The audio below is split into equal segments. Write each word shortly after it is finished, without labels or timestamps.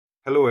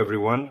Hello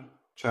everyone,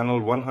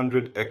 channel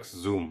 100x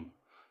zoom.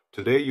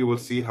 Today you will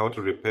see how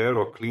to repair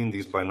or clean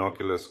these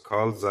binoculars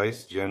Carl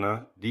Zeiss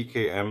Jena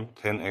DKM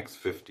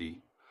 10x50.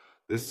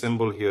 This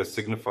symbol here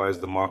signifies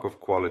the mark of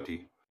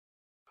quality.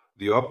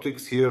 The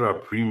optics here are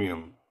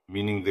premium,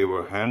 meaning they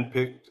were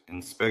hand-picked,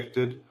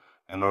 inspected,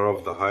 and are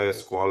of the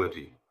highest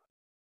quality.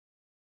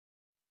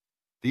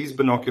 These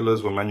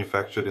binoculars were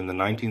manufactured in the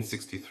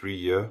 1963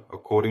 year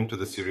according to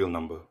the serial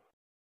number.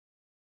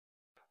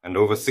 And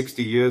over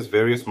 60 years,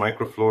 various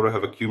microflora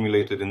have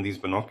accumulated in these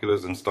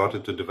binoculars and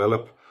started to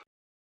develop.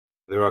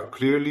 There are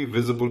clearly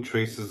visible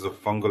traces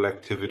of fungal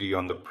activity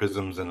on the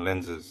prisms and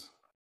lenses.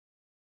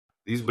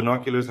 These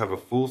binoculars have a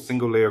full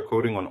single-layer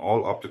coating on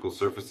all optical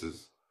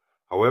surfaces.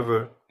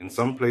 However, in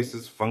some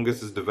places,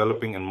 fungus is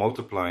developing and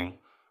multiplying,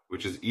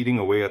 which is eating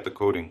away at the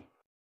coating.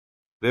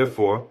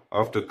 Therefore,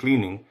 after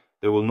cleaning,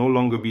 there will no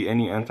longer be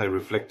any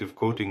anti-reflective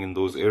coating in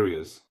those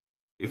areas.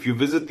 If you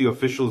visit the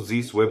official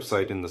Zeiss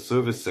website in the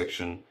service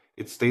section,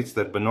 it states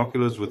that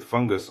binoculars with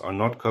fungus are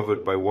not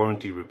covered by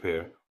warranty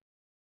repair.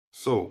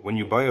 So, when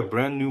you buy a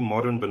brand new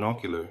modern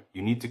binocular,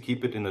 you need to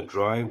keep it in a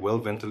dry,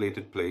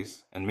 well-ventilated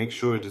place and make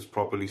sure it is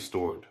properly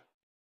stored.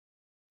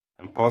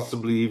 And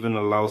possibly even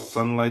allow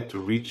sunlight to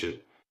reach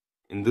it.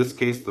 In this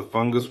case, the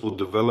fungus will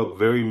develop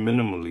very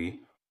minimally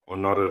or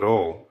not at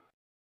all.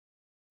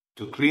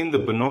 To clean the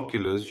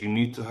binoculars, you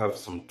need to have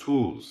some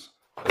tools,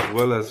 as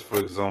well as, for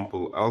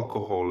example,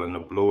 alcohol and a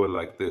blower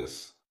like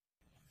this.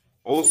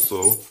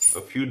 Also,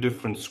 a few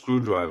different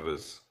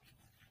screwdrivers.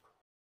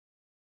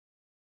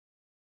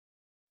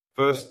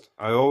 First,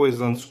 I always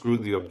unscrew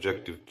the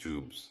objective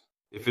tubes.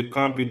 If it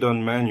can't be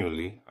done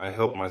manually, I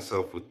help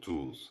myself with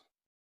tools.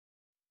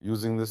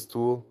 Using this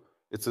tool,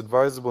 it's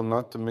advisable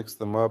not to mix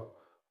them up.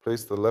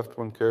 Place the left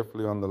one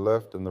carefully on the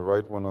left and the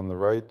right one on the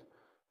right.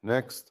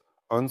 Next,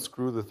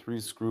 unscrew the 3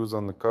 screws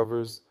on the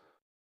covers.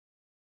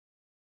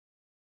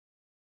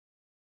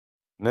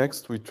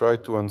 Next, we try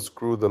to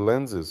unscrew the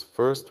lenses.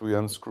 First, we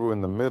unscrew in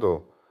the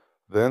middle.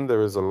 Then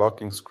there is a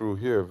locking screw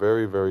here,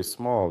 very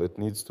small. It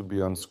needs to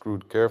be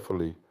unscrewed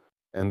carefully.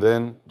 And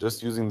then,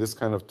 just using this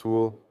kind of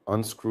tool,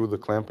 unscrew the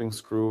clamping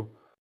screw.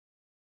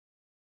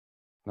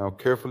 Now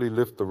carefully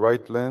lift the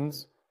right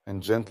lens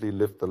and gently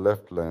lift the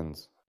left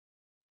lens.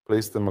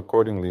 Place them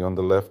accordingly on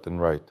the left and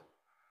right.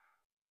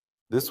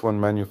 This one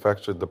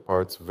manufactured the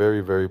parts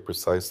very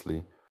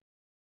precisely.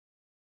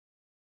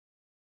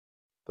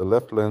 The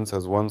left lens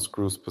has 1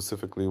 screw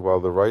specifically,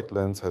 while the right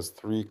lens has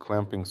 3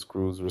 clamping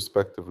screws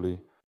respectively.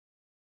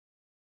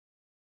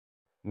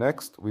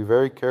 Next, we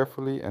very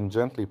carefully and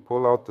gently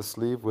pull out the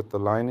sleeve with the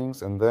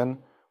linings and then,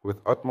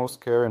 with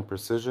utmost care and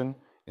precision,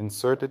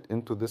 insert it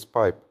into this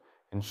pipe,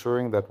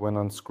 ensuring that when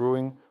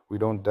unscrewing, we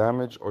don't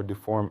damage or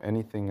deform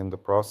anything in the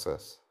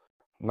process.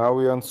 Now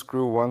we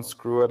unscrew 1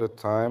 screw at a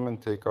time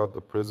and take out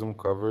the prism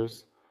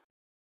covers.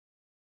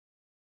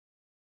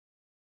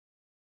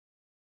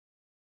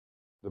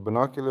 The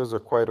binoculars are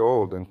quite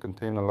old and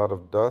contain a lot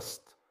of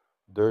dust,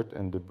 dirt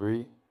and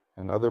debris,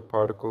 and other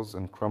particles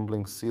and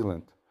crumbling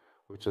sealant,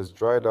 which has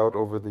dried out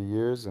over the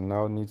years and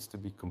now needs to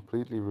be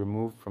completely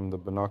removed from the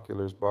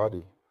binocular's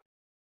body.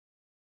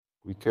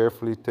 We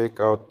carefully take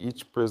out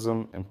each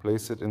prism and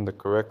place it in the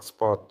correct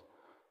spot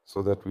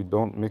so that we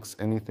don't mix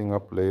anything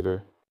up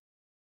later.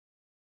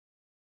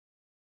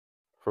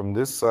 From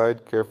this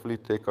side, carefully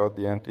take out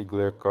the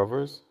anti-glare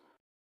covers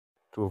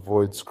to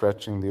avoid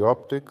scratching the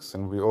optics,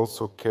 and we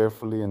also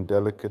carefully and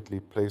delicately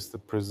place the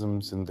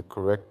prisms in the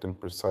correct and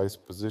precise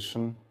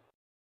position.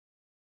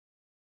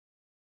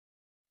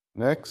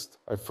 Next,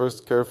 I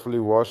first carefully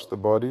wash the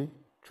body,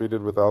 treat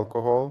it with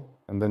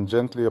alcohol, and then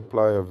gently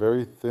apply a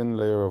very thin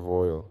layer of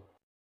oil.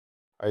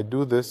 I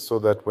do this so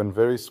that when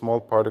very small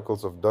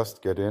particles of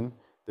dust get in,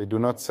 they do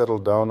not settle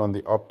down on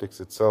the optics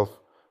itself,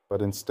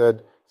 but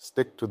instead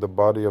stick to the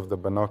body of the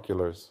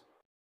binoculars.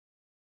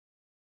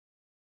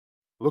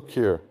 Look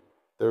here.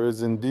 There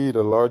is indeed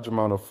a large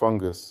amount of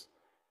fungus.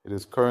 It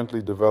is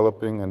currently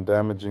developing and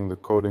damaging the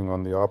coating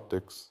on the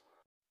optics.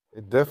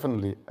 It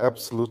definitely,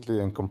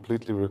 absolutely and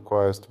completely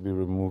requires to be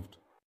removed.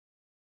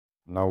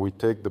 Now we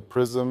take the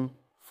prism,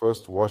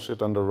 first wash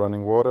it under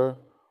running water,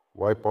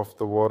 wipe off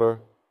the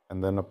water,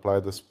 and then apply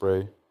the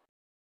spray.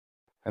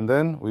 And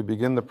then we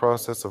begin the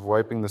process of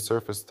wiping the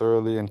surface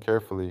thoroughly and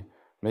carefully,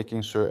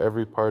 making sure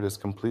every part is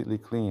completely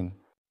clean.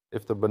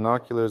 If the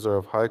binoculars are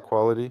of high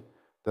quality,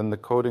 then the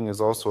coating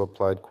is also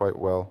applied quite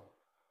well.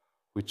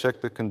 We check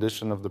the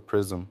condition of the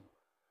prism.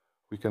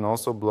 We can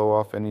also blow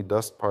off any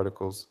dust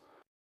particles.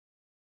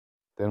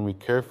 Then we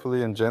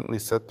carefully and gently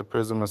set the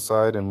prism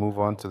aside and move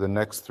on to the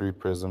next 3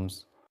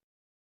 prisms.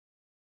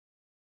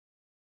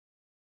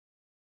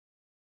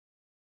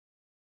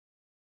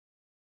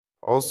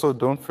 Also,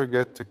 don't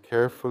forget to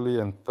carefully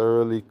and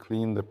thoroughly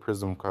clean the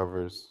prism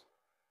covers.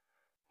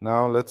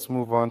 Now let's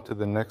move on to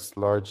the next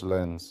large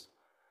lens.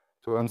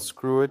 To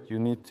unscrew it, you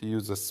need to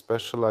use a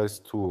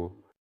specialized tool.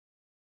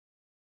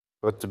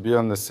 But to be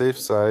on the safe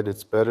side,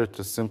 it's better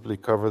to simply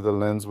cover the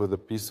lens with a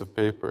piece of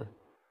paper.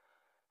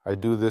 I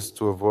do this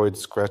to avoid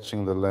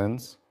scratching the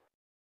lens.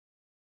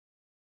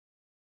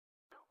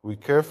 We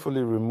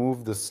carefully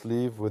remove the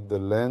sleeve with the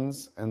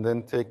lens and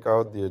then take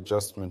out the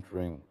adjustment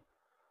ring.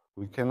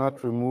 We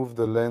cannot remove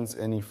the lens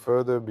any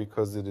further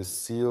because it is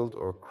sealed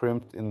or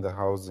crimped in the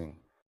housing.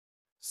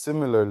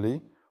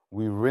 Similarly,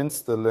 we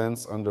rinse the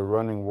lens under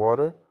running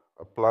water,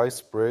 apply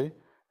spray,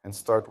 and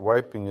start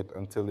wiping it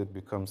until it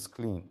becomes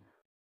clean.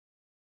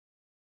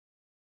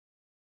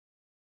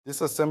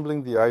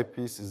 Disassembling the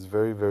eyepiece is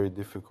very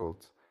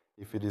difficult.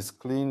 If it is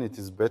clean, it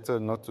is better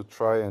not to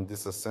try and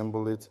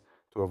disassemble it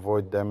to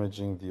avoid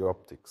damaging the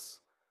optics.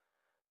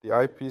 The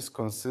eyepiece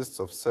consists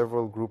of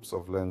several groups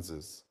of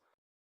lenses.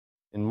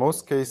 In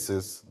most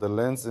cases, the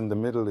lens in the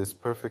middle is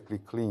perfectly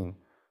clean,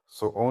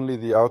 so only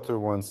the outer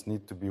ones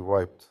need to be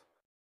wiped.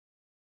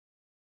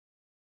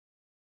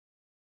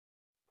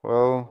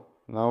 Well,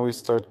 now we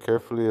start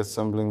carefully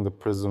assembling the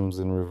prisms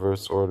in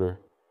reverse order.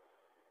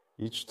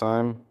 Each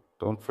time,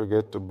 don't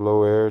forget to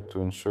blow air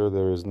to ensure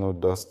there is no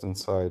dust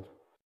inside.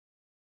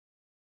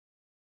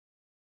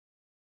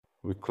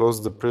 We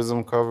close the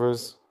prism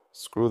covers,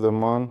 screw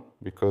them on,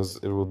 because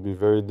it will be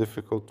very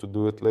difficult to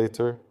do it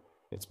later.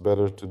 It's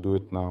better to do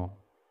it now.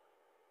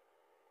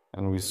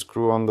 And we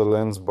screw on the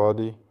lens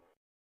body.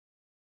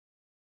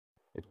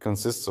 It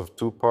consists of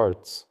two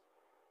parts.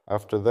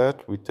 After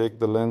that, we take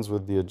the lens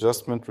with the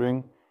adjustment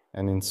ring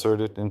and insert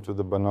it into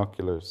the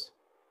binoculars.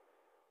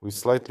 We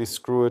slightly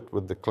screw it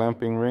with the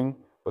clamping ring,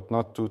 but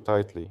not too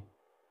tightly.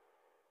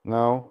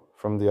 Now,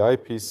 from the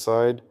eyepiece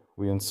side,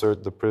 we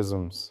insert the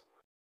prisms.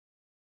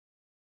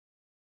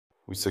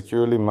 We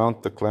securely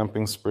mount the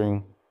clamping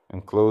spring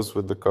and close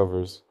with the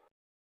covers.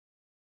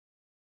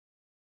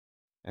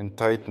 And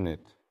tighten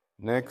it.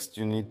 Next,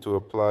 you need to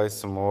apply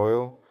some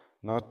oil,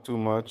 not too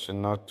much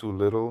and not too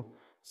little,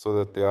 so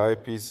that the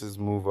eyepieces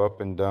move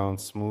up and down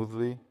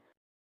smoothly.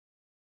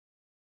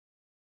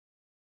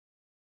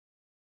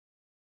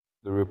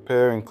 The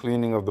repair and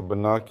cleaning of the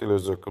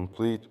binoculars are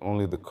complete,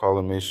 only the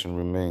collimation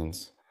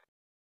remains.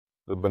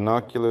 The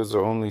binoculars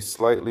are only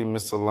slightly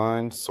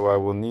misaligned, so I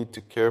will need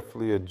to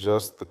carefully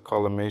adjust the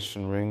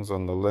collimation rings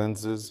on the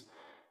lenses,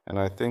 and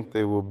I think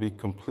they will be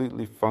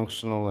completely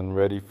functional and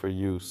ready for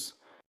use.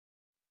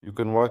 You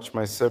can watch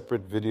my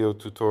separate video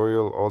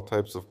tutorial, all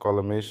types of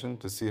collimation,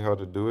 to see how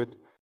to do it.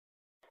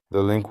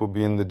 The link will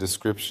be in the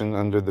description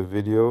under the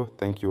video.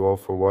 Thank you all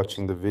for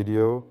watching the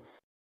video.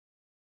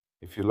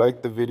 If you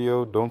liked the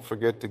video, don't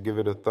forget to give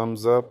it a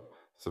thumbs up,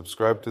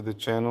 subscribe to the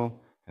channel,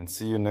 and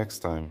see you next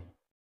time.